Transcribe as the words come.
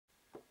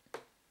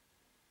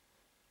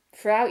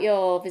throughout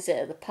your visit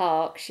at the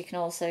parks, you can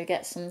also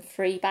get some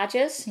free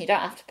badges. You don't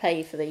have to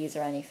pay for these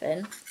or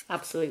anything.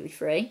 Absolutely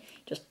free.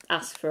 Just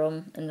ask for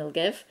them and they'll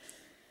give.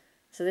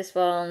 So this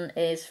one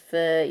is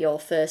for your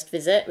first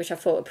visit, which I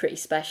thought were pretty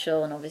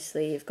special, and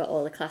obviously you've got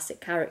all the classic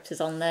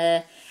characters on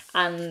there.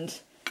 And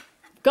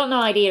got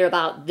no idea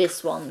about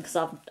this one because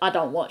I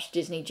don't watch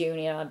Disney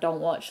Junior, I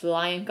don't watch The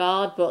Lion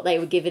Guard, but they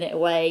were giving it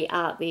away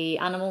at the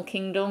Animal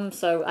Kingdom,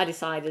 so I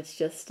decided to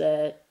just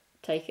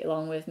take it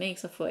along with me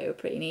because I thought it were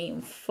pretty neat.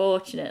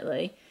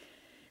 Unfortunately,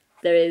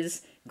 there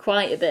is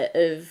quite a bit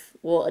of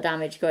water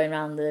damage going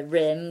around the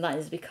rim. That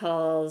is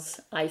because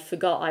I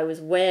forgot I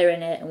was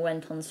wearing it and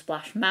went on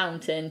Splash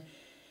Mountain,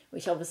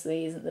 which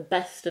obviously isn't the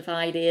best of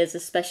ideas,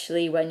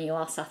 especially when you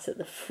are sat at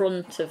the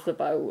front of the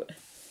boat.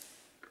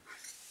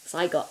 So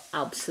I got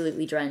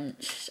absolutely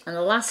drenched. And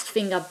the last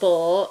thing I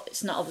bought,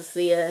 it's not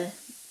obviously a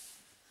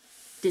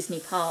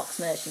Disney Parks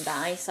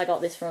merchandise, I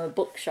got this from a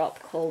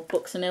bookshop called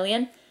Books A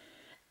Million.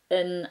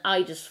 And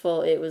I just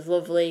thought it was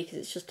lovely because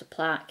it's just a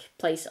plaque,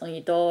 place it on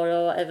your door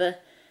or whatever.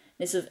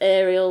 It's of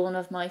Ariel, one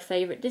of my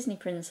favourite Disney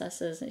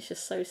princesses. It's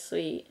just so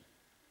sweet.